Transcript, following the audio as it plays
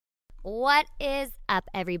What is up,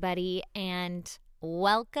 everybody, and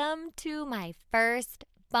welcome to my first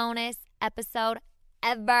bonus episode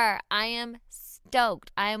ever. I am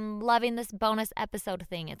stoked. I am loving this bonus episode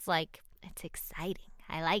thing. It's exciting.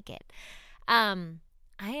 I like it. I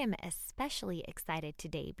am especially excited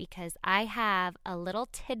today because I have a little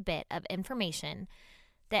tidbit of information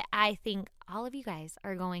that I think all of you guys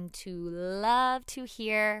are going to love to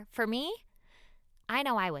hear. For me, I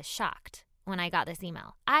know I was shocked when I got this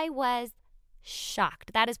email. I was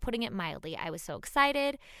shocked. That is putting it mildly. I was so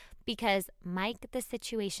excited because Mike the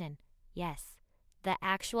Situation, yes, the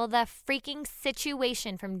freaking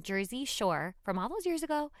Situation from Jersey Shore from all those years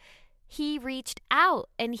ago, he reached out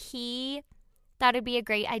and he thought it'd be a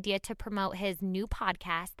great idea to promote his new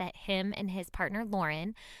podcast that him and his partner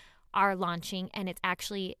Lauren are launching, and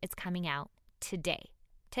it's coming out today,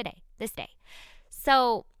 this day.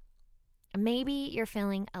 So maybe you're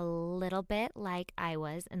feeling a little bit like I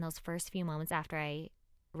was in those first few moments after I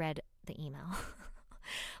read the email.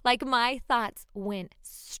 Like my thoughts went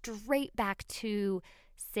straight back to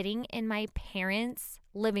sitting in my parents'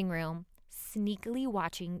 living room, sneakily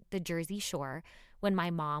watching the Jersey Shore when my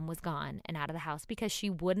mom was gone and out of the house because she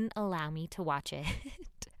wouldn't allow me to watch it.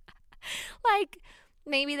 Like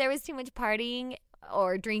maybe there was too much partying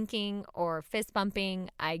or drinking or fist bumping,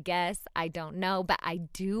 I guess. I don't know. But I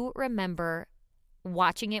do remember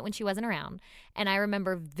watching it when she wasn't around. And I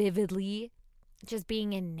remember vividly just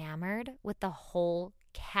being enamored with the whole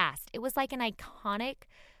cast. It was like an iconic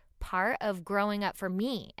part of growing up for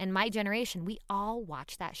me and my generation. We all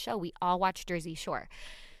watched that show. We all watched Jersey Shore.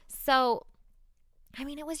 So, I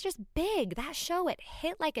mean, it was just big. That show, it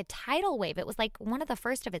hit like a tidal wave. It was like one of the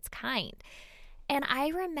first of its kind. And I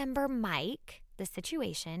remember Mike, the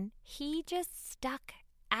Situation, he just stuck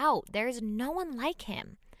out. There's no one like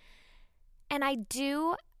him. And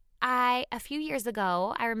a few years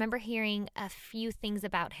ago, I remember hearing a few things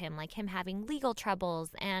about him, like him having legal troubles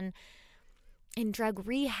and in drug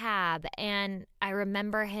rehab. And I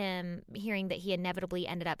remember him hearing that he inevitably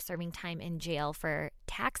ended up serving time in jail for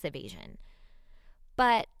tax evasion.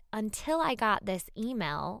 But until I got this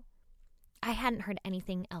email, I hadn't heard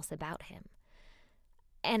anything else about him.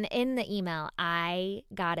 And in the email, I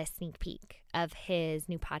got a sneak peek of his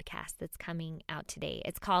new podcast that's coming out today.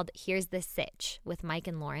 It's called Here's the Sitch with Mike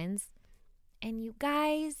and Lawrence. And you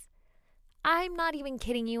guys, I'm not even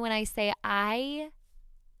kidding you when I say I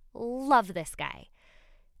love this guy.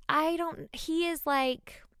 He's the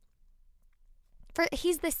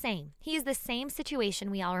same. He is the same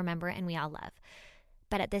Situation we all remember and we all love.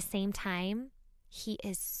 But at the same time, he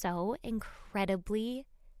is so incredibly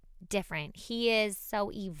different. He is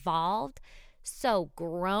so evolved, so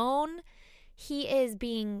grown. He is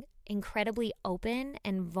being incredibly open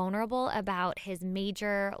and vulnerable about his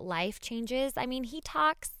major life changes. I mean, he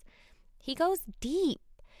goes deep.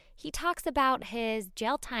 He talks about his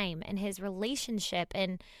jail time and his relationship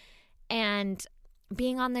and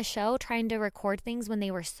being on the show, trying to record things when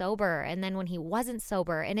they were sober and then when he wasn't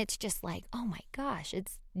sober. And it's just like, oh my gosh,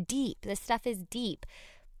 it's deep. This stuff is deep.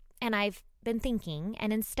 And I've been thinking,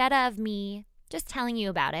 and instead of me just telling you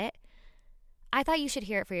about it, I thought you should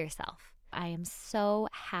hear it for yourself. I am so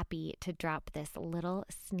happy to drop this little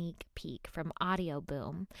sneak peek from Audio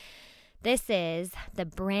Boom. This is the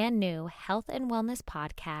brand new health and wellness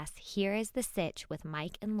podcast, Here is the Sitch with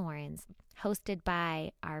Mike and Lawrence, hosted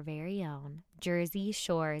by our very own Jersey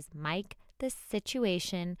Shore's Mike the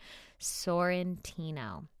Situation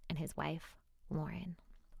Sorrentino and his wife, Lauren.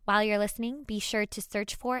 While you're listening, be sure to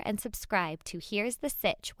search for and subscribe to Here's the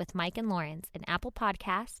Sitch with Mike and Lawrence in Apple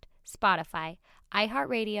Podcast, Spotify,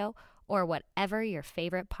 iHeartRadio, or whatever your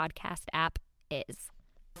favorite podcast app is.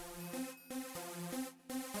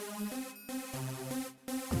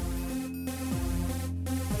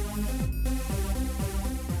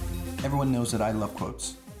 Everyone knows that I love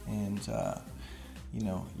quotes, and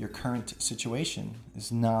your current situation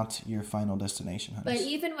is not your final destination, honey. But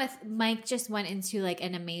even with Mike just went into like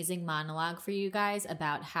an amazing monologue for you guys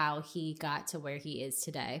about how he got to where he is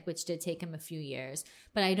today, which did take him a few years.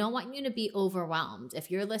 But I don't want you to be overwhelmed. If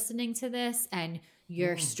you're listening to this and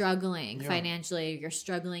you're struggling financially, you're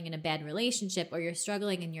struggling in a bad relationship, or you're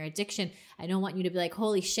struggling in your addiction, I don't want you to be like,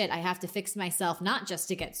 holy shit, I have to fix myself, not just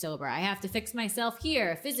to get sober. I have to fix myself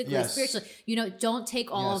here, physically, spiritually. Don't take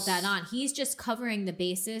all of that on. He's just covering the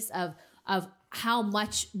basis of how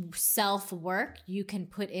much self-work you can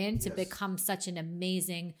put in to become such an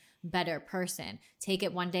amazing, better person. Take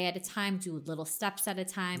it one day at a time, do little steps at a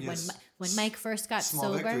time. When Mike first got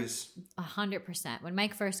sober, 100%. When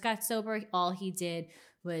Mike first got sober, all he did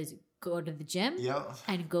was go to the gym Yep.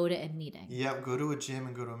 and go to a meeting. Yep. Go to a gym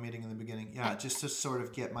and go to a meeting in the beginning. Yeah, just to sort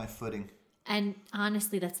of get my footing. And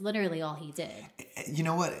honestly, that's literally all he did. You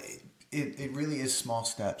know what? It really is small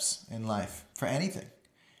steps in life for anything.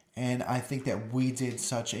 And I think that we did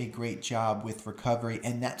such a great job with recovery,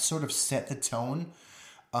 and that sort of set the tone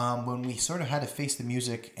when we sort of had to face the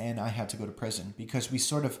music and I had to go to prison, because we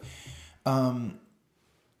sort of,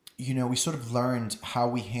 we sort of learned how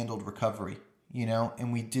we handled recovery,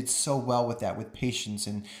 and we did so well with that, with patience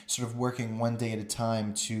and sort of working one day at a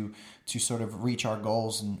time to sort of reach our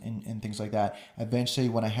goals and things like that. Eventually,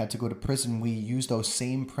 when I had to go to prison, we used those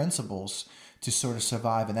same principles to sort of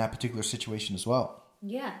survive in that particular situation as well.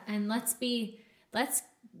 Yeah, and let's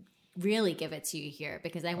really give it to you here,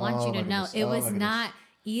 because I want you to know it was not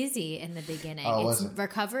easy in the beginning.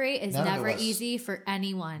 Recovery is never easy for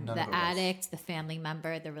anyone, the addict, the family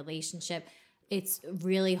member, the relationship. It's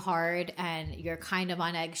really hard, and you're kind of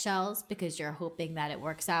on eggshells because you're hoping that it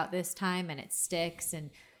works out this time and it sticks, and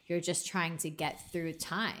you're just trying to get through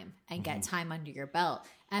time and get time under your belt.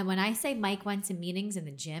 And when I say Mike went to meetings in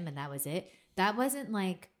the gym and that was it, that wasn't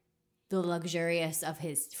like the luxurious of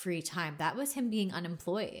his free time. That was him being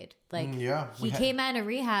unemployed. He came out of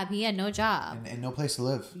rehab. He had no job. And no place to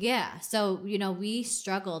live. Yeah. So, we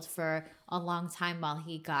struggled for a long time while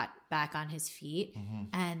he got back on his feet,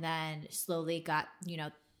 and then slowly got,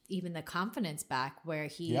 even the confidence back where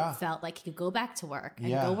he felt like he could go back to work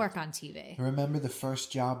and go work on TV. I remember the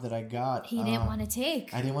first job that I got. He didn't want to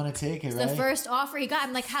take. I didn't want to take it, right? The first offer he got,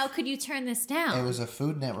 I'm like, how could you turn this down? It was a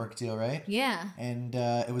Food Network deal, right? Yeah. And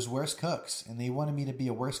it was Worst Cooks. And they wanted me to be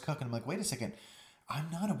a worst cook. And I'm like, wait a second. I'm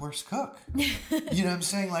not a worst cook. You know what I'm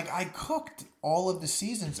saying? Like, I cooked all of the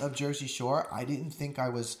seasons of Jersey Shore. I didn't think I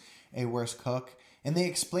was a worst cook. And they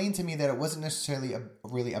explained to me that it wasn't necessarily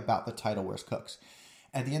really about the title Worst Cooks.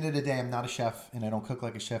 At the end of the day, I'm not a chef, and I don't cook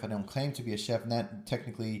like a chef. I don't claim to be a chef, and that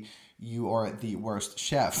technically you are the worst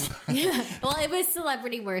chef. Yeah. Well, it was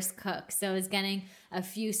Celebrity Worst Cook, so it was getting a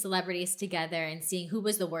few celebrities together and seeing who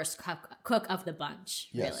was the worst cook of the bunch,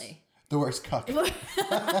 yes. Really. The worst cook.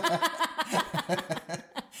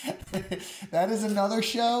 That is another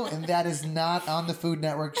show, and that is not on the Food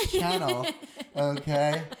Network's channel,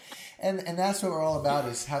 okay? And that's what we're all about,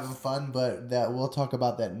 is having fun, but that we'll talk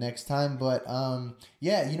about that next time. But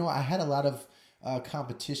I had a lot of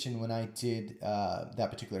competition when I did that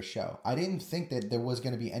particular show. I didn't think that there was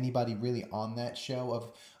going to be anybody really on that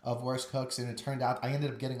show of Worst Cooks, and it turned out I ended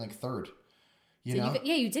up getting like third. You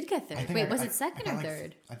did get third. Wait, was it second or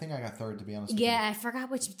third? I think I got third, to be honest with you. Yeah, I forgot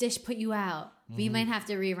which dish put you out. We might have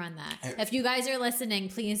to rerun that. If you guys are listening,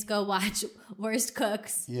 please go watch Worst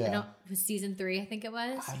Cooks. Yeah. It was season 3, I think it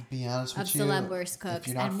was. I'll be honest with you. Of Celeb Worst Cooks.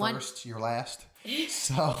 If you're not first, you're last.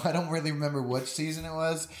 So I don't really remember which season it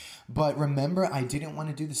was. But remember, I didn't want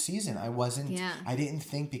to do the season. I didn't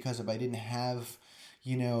think, because if I didn't have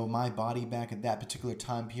my body back at that particular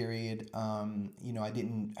time period, I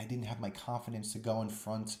didn't have my confidence to go in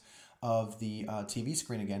front of the TV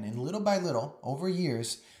screen again. And little by little, over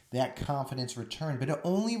years, that confidence returned. But it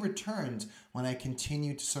only returned when I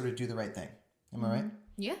continued to sort of do the right thing. Am I right?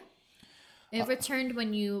 Yeah. It returned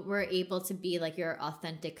when you were able to be like your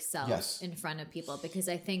authentic self in front of people. Because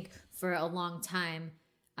I think for a long time,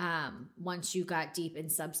 once you got deep in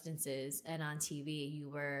substances and on TV, you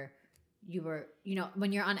were,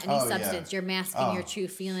 when you're on any substance, you're masking your true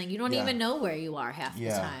feeling. You don't even know where you are half the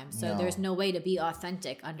time. So there's no way to be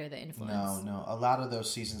authentic under the influence. No. A lot of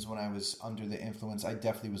those seasons when I was under the influence, I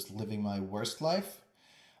definitely was living my worst life.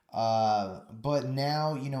 But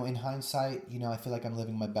now, in hindsight, I feel like I'm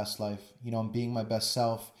living my best life. I'm being my best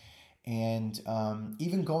self. And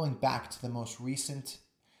even going back to the most recent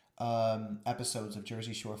episodes of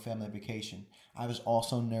Jersey Shore Family Vacation, I was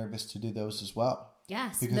also nervous to do those as well.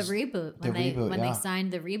 Yes, the reboot. When they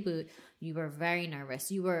signed the reboot, you were very nervous.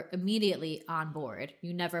 You were immediately on board.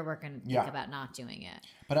 You never were going to think about not doing it.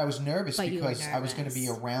 But I was nervous because I was going to be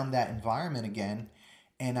around that environment again.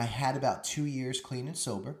 And I had about 2 years clean and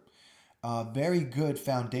sober. Very good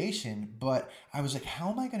foundation. But I was like,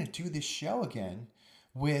 how am I going to do this show again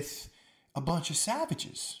with a bunch of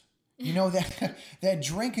savages? That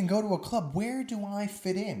drink and go to a club. Where do I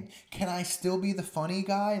fit in? Can I still be the funny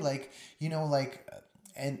guy?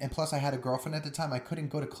 And plus I had a girlfriend at the time. I couldn't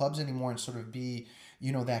go to clubs anymore and sort of be,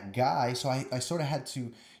 that guy. So I sort of had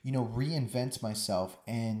to, reinvent myself.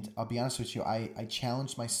 And I'll be honest with you, I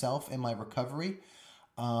challenged myself in my recovery.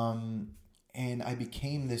 And I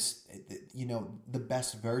became this, the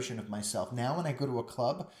best version of myself. Now when I go to a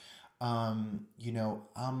club, you know,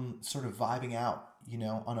 I'm sort of vibing out, you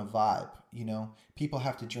know, on a vibe, you know, people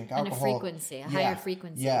have to drink alcohol. And a frequency, a higher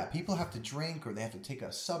frequency. Yeah. People have to drink or they have to take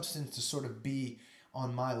a substance to sort of be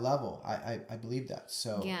on my level. I believe that.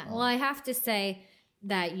 So, yeah. Well, I have to say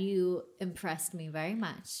that you impressed me very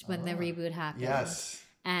much when the reboot happened. Yes.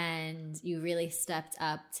 And you really stepped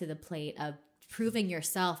up to the plate of proving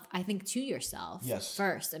yourself, I think, to yourself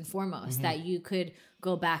first and foremost, that you could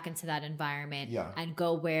go back into that environment and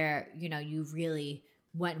go where, you know, you really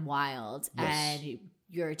went wild and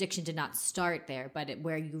your addiction did not start there, but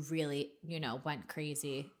where you really, you know, went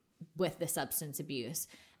crazy with the substance abuse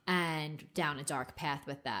and down a dark path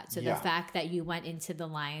with that. So the fact that you went into the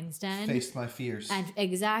lion's den, faced my fears, and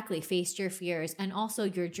faced your fears, and also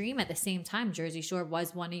your dream at the same time. Jersey Shore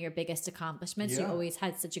was one of your biggest accomplishments. You always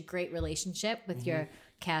had such a great relationship with your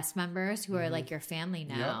cast members who are like your family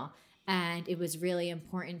now. And it was really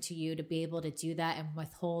important to you to be able to do that and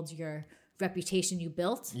withhold your reputation you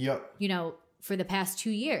built, you know, for the past 2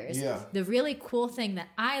 years. The really cool thing that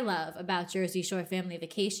I love about Jersey Shore Family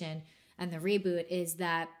Vacation and the reboot is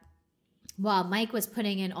that while Mike was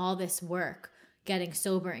putting in all this work, getting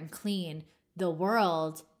sober and clean, the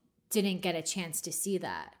world didn't get a chance to see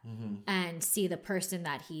that and see the person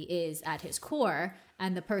that he is at his core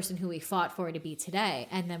and the person who he fought for to be today.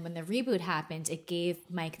 And then when the reboot happened, it gave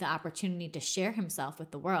Mike the opportunity to share himself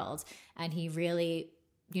with the world. And he really,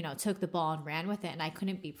 you know, took the ball and ran with it. And I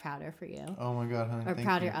couldn't be prouder for you. Oh my God, honey. Or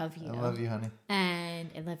prouder of you. I love you, honey. And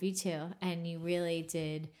I love you too. And you really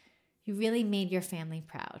did. You really made your family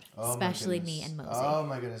proud, especially me and Mosey. Oh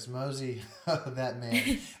my goodness, Mosey, that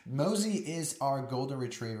man. Mosey is our golden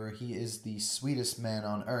retriever. He is the sweetest man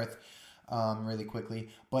on earth, really quickly.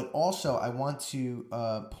 But also, I want to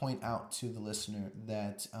point out to the listener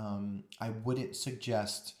that I wouldn't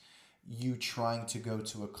suggest you trying to go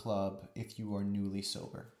to a club if you are newly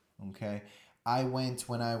sober, okay? I went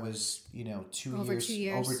when I was, you know, over 2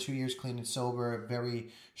 years clean and sober, very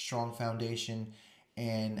strong foundation.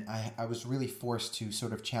 And I was really forced to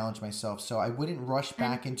sort of challenge myself. So I wouldn't rush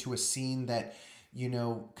back into a scene that, you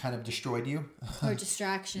know, kind of destroyed you. Or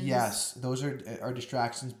distractions. Yes, those are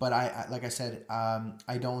distractions. But I like I said,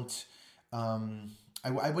 I don't...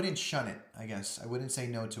 I wouldn't shun it, I guess. I wouldn't say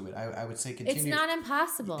no to it. I would say continue. It's not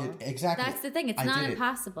impossible. Exactly. That's the thing. It's not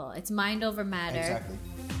impossible. It's mind over matter. Exactly.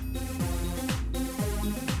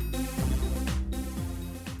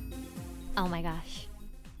 Oh my gosh.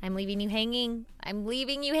 I'm leaving you hanging.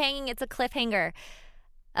 It's a cliffhanger.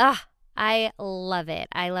 I love it.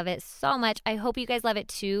 I love it so much. I hope you guys love it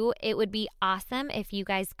too. It would be awesome if you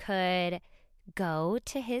guys could go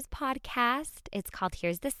to his podcast. It's called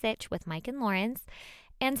Here's the Sitch with Mike and Lawrence,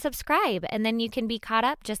 and subscribe. And then you can be caught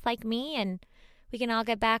up just like me, and we can all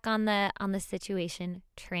get back on the situation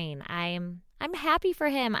train. I'm happy for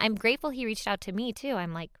him. I'm grateful he reached out to me too.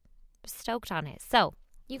 I'm like stoked on it. So,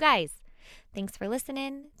 you guys, thanks for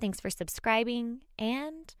listening. Thanks for subscribing.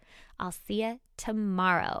 And I'll see you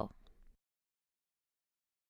tomorrow.